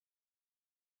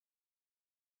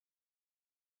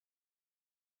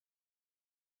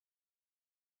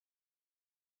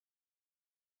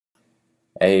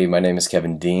Hey, my name is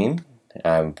Kevin Dean.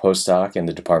 I'm a postdoc in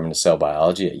the Department of Cell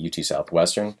Biology at UT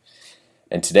Southwestern.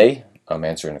 And today, I'm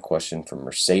answering a question from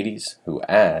Mercedes, who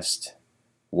asked,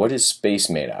 what is space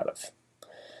made out of?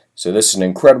 So this is an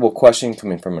incredible question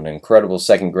coming from an incredible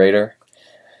second grader.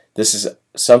 This is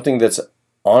something that's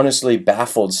honestly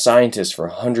baffled scientists for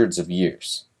hundreds of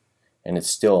years, and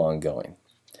it's still ongoing.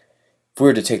 If we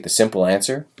were to take the simple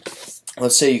answer,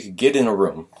 let's say you could get in a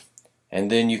room, and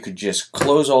then you could just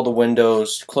close all the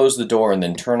windows, close the door, and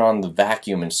then turn on the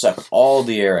vacuum and suck all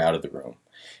the air out of the room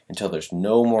until there's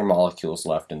no more molecules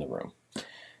left in the room.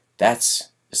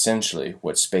 That's essentially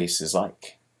what space is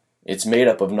like. It's made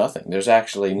up of nothing. There's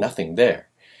actually nothing there.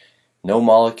 No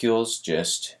molecules,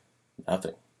 just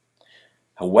nothing.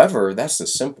 However, that's the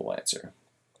simple answer.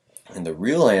 And the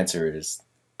real answer is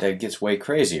that it gets way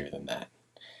crazier than that.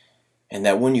 And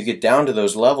that when you get down to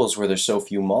those levels where there's so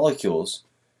few molecules,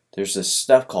 there's this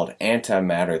stuff called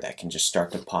antimatter that can just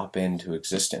start to pop into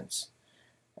existence.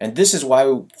 And this is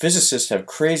why physicists have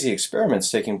crazy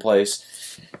experiments taking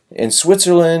place in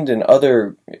Switzerland and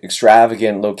other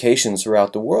extravagant locations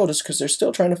throughout the world, is because they're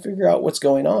still trying to figure out what's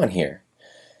going on here.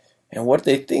 And what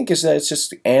they think is that it's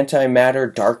just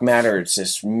antimatter, dark matter. It's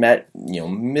this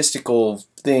mystical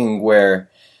thing where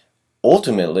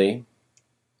ultimately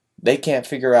they can't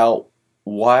figure out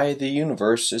why the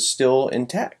universe is still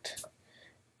intact.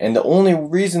 And the only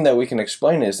reason that we can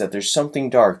explain it is that there's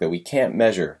something dark that we can't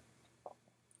measure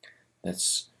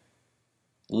that's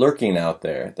lurking out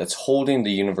there, that's holding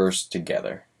the universe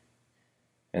together.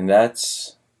 And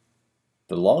that's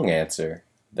the long answer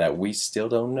that we still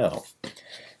don't know,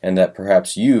 and that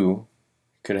perhaps you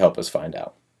could help us find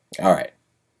out. All right.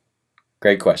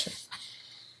 Great question.